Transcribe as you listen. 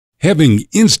Having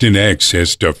instant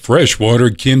access to fresh water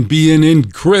can be an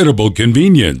incredible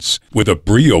convenience. With a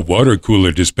Brio water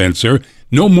cooler dispenser,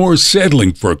 no more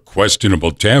settling for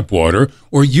questionable tap water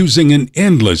or using an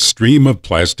endless stream of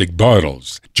plastic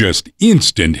bottles. Just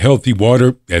instant healthy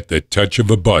water at the touch of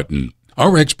a button.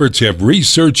 Our experts have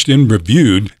researched and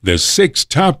reviewed the 6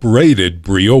 top-rated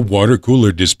Brio water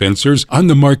cooler dispensers on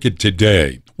the market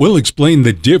today. We'll explain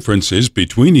the differences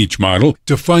between each model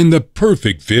to find the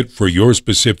perfect fit for your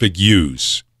specific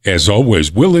use. As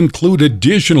always, we'll include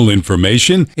additional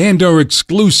information and our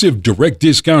exclusive direct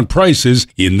discount prices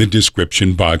in the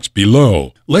description box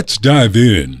below. Let's dive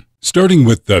in. Starting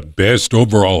with the best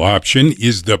overall option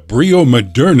is the Brio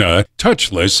Moderna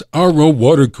Touchless RO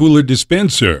water cooler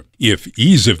dispenser. If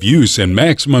ease of use and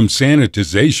maximum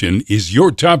sanitization is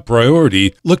your top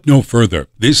priority, look no further.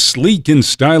 This sleek and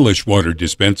stylish water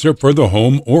dispenser for the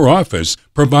home or office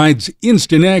provides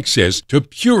instant access to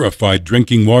purified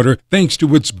drinking water thanks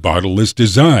to its bottleless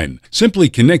design. Simply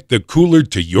connect the cooler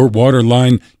to your water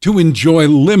line to enjoy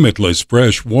limitless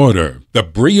fresh water. The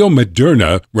Brio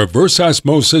Moderna reverse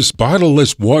osmosis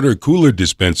bottleless water cooler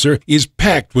dispenser is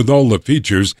packed with all the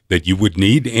features that you would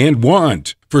need and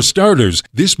want. For starters,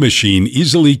 this machine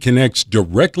easily connects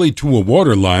directly to a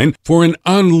water line for an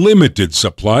unlimited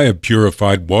supply of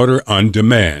purified water on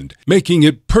demand, making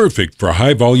it perfect for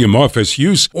high-volume office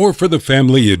use or for the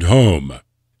family at home.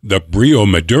 The Brio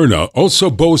Moderna also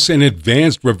boasts an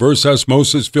advanced reverse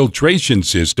osmosis filtration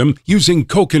system using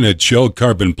coconut shell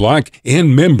carbon block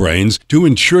and membranes to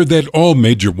ensure that all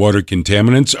major water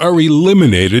contaminants are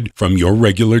eliminated from your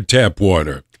regular tap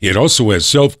water. It also has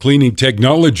self-cleaning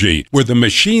technology, where the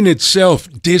machine itself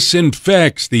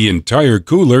disinfects the entire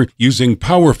cooler using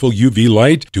powerful UV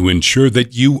light to ensure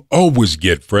that you always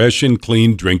get fresh and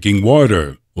clean drinking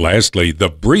water. Lastly, the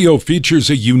Brio features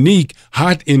a unique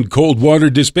hot and cold water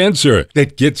dispenser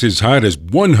that gets as hot as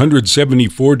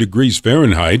 174 degrees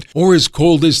Fahrenheit or as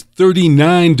cold as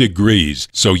 39 degrees,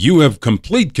 so you have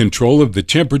complete control of the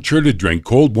temperature to drink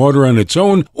cold water on its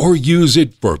own or use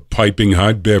it for piping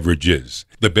hot beverages.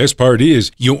 The best part is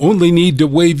you only need to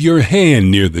wave your hand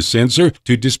near the sensor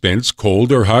to dispense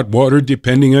cold or hot water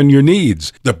depending on your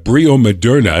needs. The Brio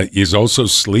Moderna is also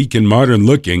sleek and modern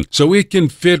looking, so it can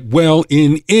fit well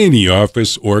in any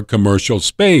office or commercial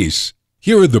space.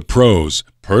 Here are the pros: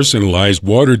 personalized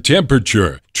water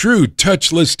temperature, true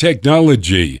touchless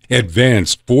technology,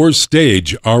 advanced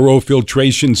 4-stage RO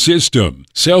filtration system,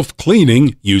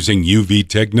 self-cleaning using UV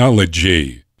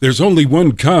technology. There's only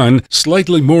one con: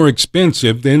 slightly more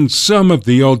expensive than some of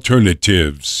the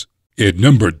alternatives. At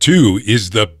number 2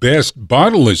 is the best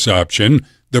bottleless option,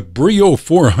 the Brio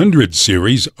 400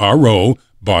 series RO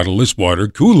bottleless water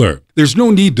cooler. There's no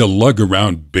need to lug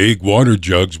around big water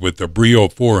jugs with the Brio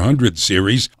 400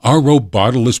 series RO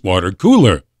bottleless water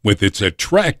cooler. With its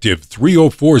attractive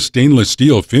 304 stainless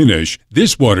steel finish,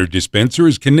 this water dispenser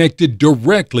is connected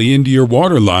directly into your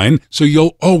water line, so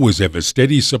you'll always have a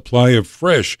steady supply of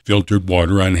fresh, filtered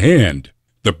water on hand.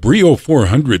 The Brio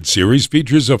 400 series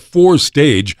features a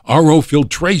 4-stage RO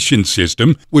filtration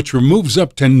system which removes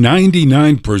up to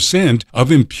 99%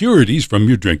 of impurities from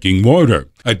your drinking water.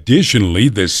 Additionally,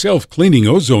 the self-cleaning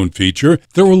ozone feature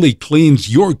thoroughly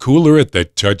cleans your cooler at the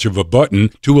touch of a button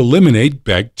to eliminate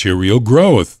bacterial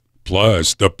growth.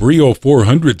 Plus, the Brio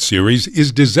 400 series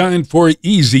is designed for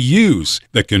easy use.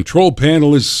 The control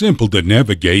panel is simple to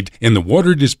navigate, and the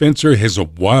water dispenser has a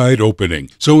wide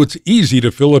opening, so it's easy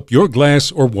to fill up your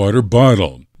glass or water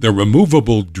bottle. The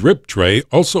removable drip tray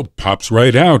also pops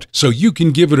right out, so you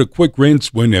can give it a quick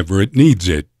rinse whenever it needs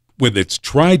it. With its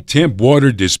tri-temp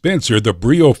water dispenser, the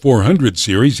Brio 400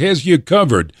 series has you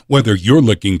covered, whether you're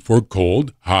looking for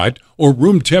cold, hot, or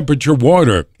room temperature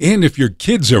water. And if your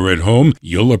kids are at home,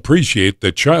 you'll appreciate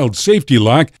the child safety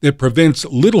lock that prevents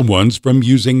little ones from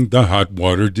using the hot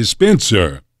water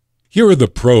dispenser. Here are the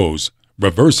pros.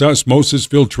 Reverse osmosis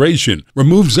filtration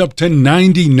removes up to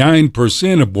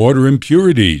 99% of water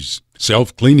impurities.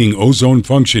 Self-cleaning ozone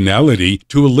functionality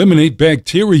to eliminate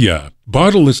bacteria.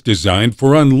 Bottleless design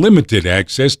for unlimited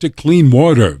access to clean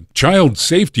water. Child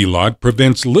safety lock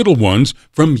prevents little ones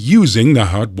from using the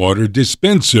hot water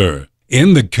dispenser.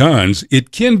 And the cons: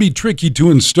 it can be tricky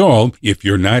to install if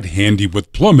you're not handy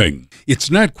with plumbing. It's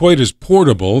not quite as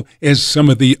portable as some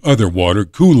of the other water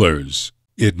coolers.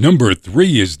 At number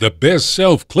 3 is the best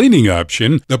self-cleaning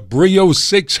option, the Brio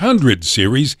 600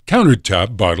 series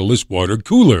Countertop bottleless water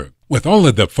cooler. With all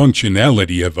of the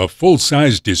functionality of a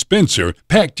full-size dispenser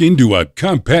packed into a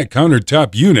compact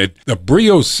countertop unit, the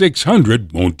Brio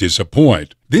 600 won't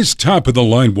disappoint. This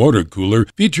top-of-the-line water cooler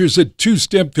features a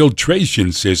two-step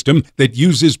filtration system that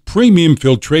uses premium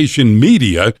filtration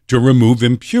media to remove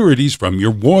impurities from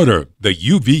your water. The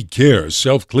UV Care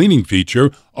self-cleaning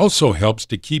feature also helps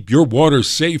to keep your water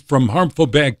safe from harmful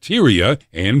bacteria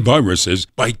and viruses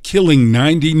by killing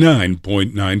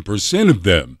 99.9% of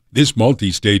them. This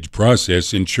multi-stage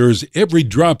process ensures every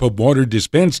drop of water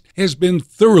dispensed has been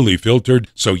thoroughly filtered,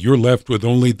 so you're left with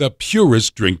only the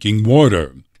purest drinking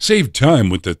water. Save time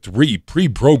with the 3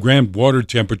 pre-programmed water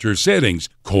temperature settings: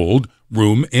 cold,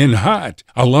 room, and hot,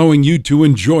 allowing you to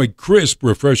enjoy crisp,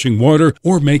 refreshing water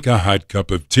or make a hot cup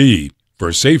of tea.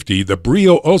 For safety, the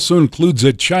Brio also includes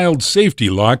a child safety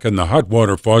lock on the hot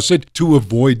water faucet to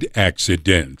avoid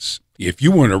accidents. If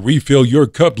you want to refill your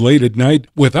cup late at night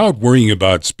without worrying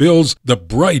about spills, the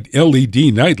bright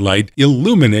LED nightlight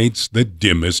illuminates the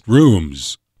dimmest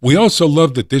rooms. We also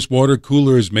love that this water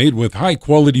cooler is made with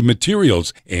high-quality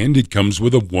materials, and it comes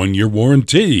with a 1-year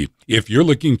warranty. If you're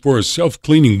looking for a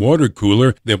self-cleaning water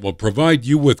cooler that will provide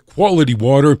you with quality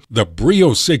water, the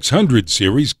Brio 600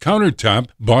 series countertop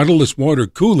bottleless water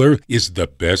cooler is the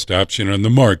best option on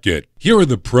the market. Here are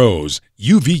the pros.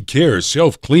 UV Care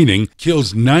self-cleaning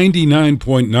kills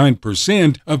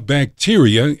 99.9% of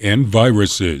bacteria and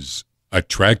viruses.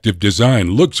 Attractive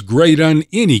design looks great on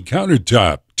any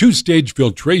countertop. 2-stage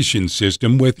filtration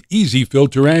system with easy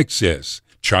filter access.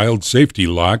 Child safety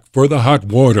lock for the hot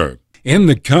water. And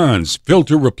the cons: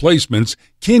 filter replacements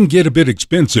can get a bit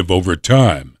expensive over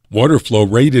time. Water flow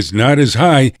rate is not as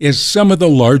high as some of the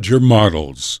larger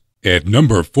models. At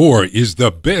number 4 is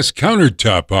the best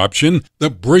countertop option,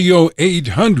 the Brio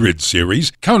 800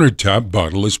 series countertop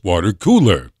bottleless water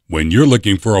cooler. When you're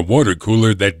looking for a water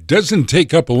cooler that doesn't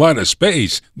take up a lot of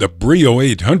space, the Brio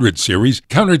 800 series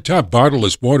countertop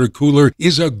bottleless water cooler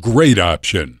is a great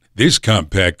option. This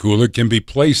compact cooler can be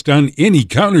placed on any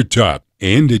countertop,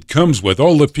 and it comes with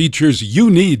all the features you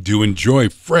need to enjoy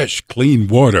fresh, clean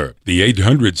water. The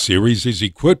 800 series is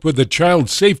equipped with a child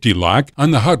safety lock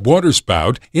on the hot water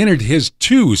spout, and it has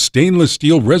 2 stainless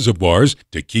steel reservoirs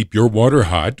to keep your water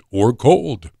hot or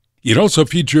cold. It also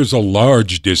features a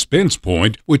large dispense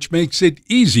point, which makes it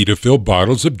easy to fill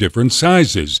bottles of different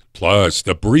sizes. Plus,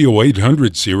 the Brio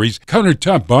 800 series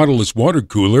countertop bottleless water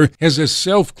cooler has a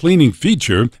self-cleaning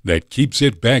feature that keeps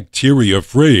it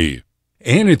bacteria-free.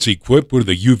 And it's equipped with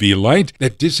a UV light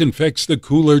that disinfects the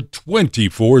cooler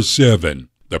 24/7.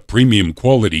 The premium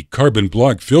quality carbon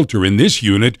block filter in this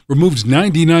unit removes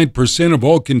 99% of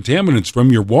all contaminants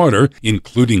from your water,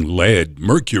 including lead,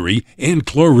 mercury, and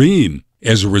chlorine.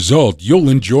 As a result, you'll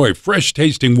enjoy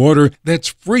fresh-tasting water that's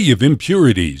free of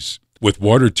impurities. With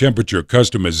water temperature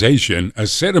customization, a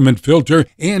sediment filter,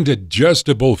 and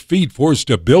adjustable feet for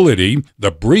stability,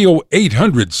 the Brio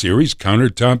 800 series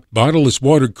countertop bottleless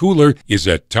water cooler is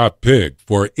a top pick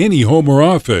for any home or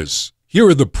office. Here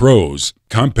are the pros.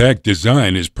 Compact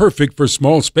design is perfect for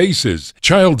small spaces.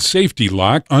 Child safety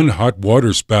lock on hot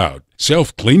water spout.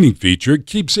 Self-cleaning feature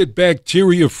keeps it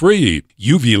bacteria-free.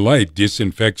 UV light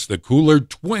disinfects the cooler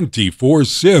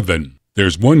 24/7.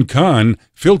 There's one con: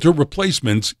 filter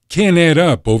replacements can add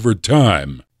up over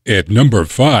time. At number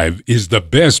 5 is the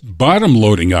best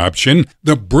bottom-loading option,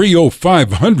 the Brio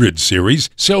 500 series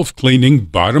self-cleaning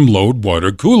bottom-load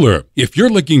water cooler. If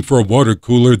you're looking for a water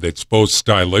cooler that's both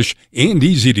stylish and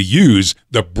easy to use,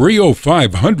 the Brio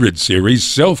 500 series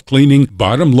self-cleaning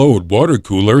bottom-load water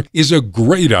cooler is a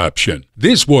great option.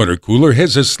 This water cooler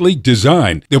has a sleek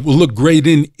design that will look great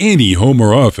in any home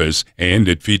or office, and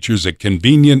it features a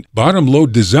convenient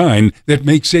bottom-load design that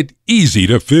makes it easy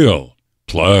to fill.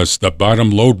 Plus, the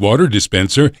bottom-load water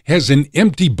dispenser has an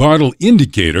empty bottle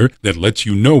indicator that lets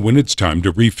you know when it's time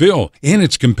to refill, and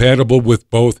it's compatible with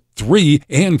both 3-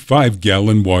 and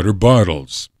 5-gallon water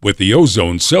bottles. With the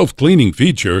ozone self-cleaning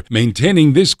feature,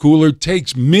 maintaining this cooler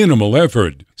takes minimal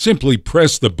effort. Simply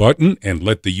press the button and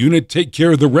let the unit take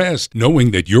care of the rest,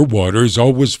 knowing that your water is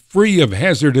always free of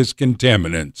hazardous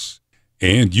contaminants.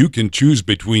 And you can choose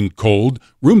between cold,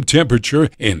 room temperature,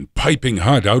 and piping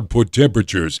hot output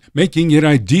temperatures, making it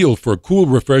ideal for cool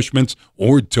refreshments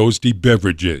or toasty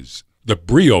beverages. The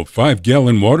Brio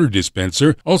 5-gallon water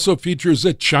dispenser also features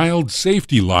a child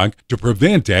safety lock to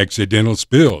prevent accidental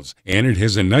spills, and it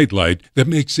has a nightlight that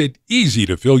makes it easy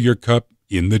to fill your cup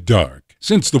in the dark.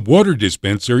 Since the water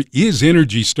dispenser is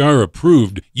ENERGY STAR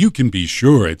approved, you can be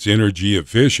sure it's energy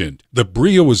efficient. The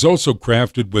Brio is also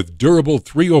crafted with durable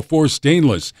 304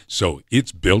 stainless, so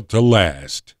it's built to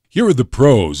last. Here are the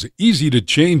pros: easy to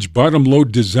change bottom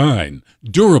load design,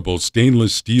 durable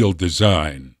stainless steel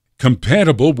design,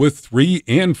 compatible with 3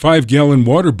 and 5-gallon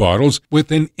water bottles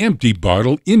with an empty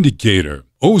bottle indicator,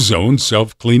 ozone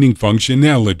self-cleaning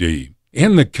functionality.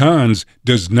 And the cons: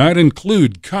 does not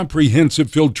include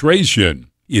comprehensive filtration.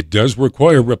 It does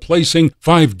require replacing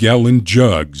 5-gallon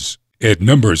jugs. At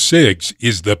number 6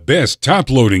 is the best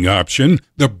top-loading option,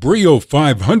 the Brio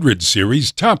 500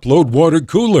 series top-load water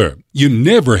cooler. You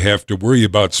never have to worry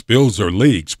about spills or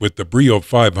leaks with the Brio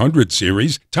 500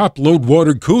 series top-load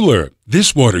water cooler.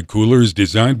 This water cooler is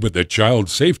designed with a child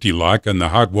safety lock on the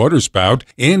hot water spout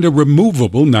and a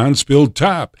removable non-spill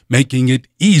top, making it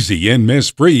easy and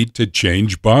mess-free to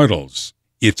change bottles.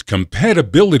 Its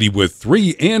compatibility with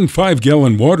 3 and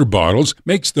 5-gallon water bottles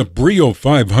makes the Brio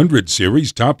 500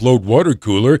 series top-load water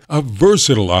cooler a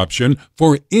versatile option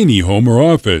for any home or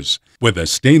office. With a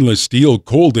stainless steel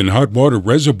cold and hot water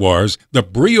reservoirs, the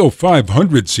Brio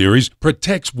 500 series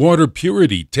protects water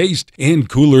purity, taste, and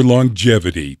cooler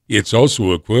longevity. It's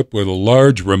also equipped with a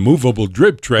large removable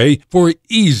drip tray for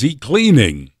easy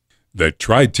cleaning. The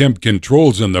tri-temp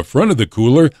controls on the front of the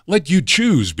cooler let you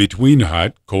choose between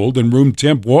hot, cold, and room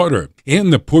temp water,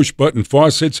 and the push-button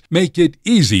faucets make it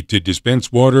easy to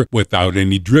dispense water without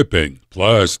any dripping.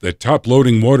 Plus, the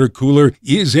top-loading water cooler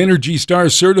is ENERGY STAR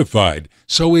certified,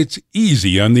 so it's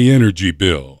easy on the energy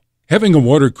bill. Having a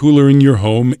water cooler in your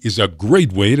home is a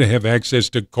great way to have access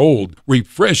to cold,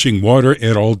 refreshing water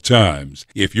at all times.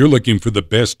 If you're looking for the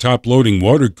best top-loading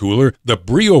water cooler, the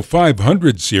Brio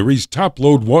 500 series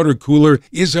top-load water cooler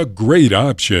is a great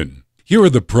option. Here are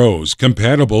the pros: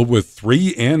 compatible with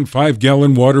 3 and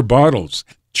 5-gallon water bottles,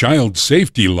 child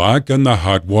safety lock on the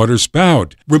hot water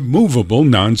spout, removable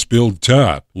non-spilled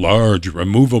top, large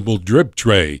removable drip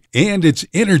tray, and it's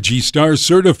ENERGY STAR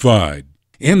certified.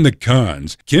 And the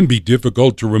cons: can be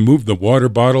difficult to remove the water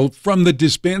bottle from the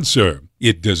dispenser.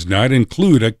 It does not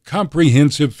include a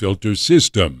comprehensive filter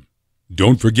system.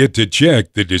 Don't forget to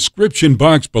check the description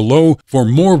box below for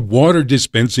more water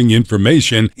dispensing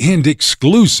information and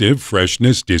exclusive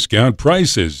freshness discount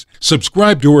prices.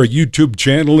 Subscribe to our YouTube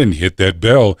channel and hit that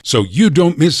bell so you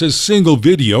don't miss a single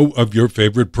video of your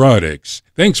favorite products.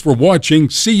 Thanks for watching.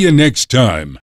 See you next time.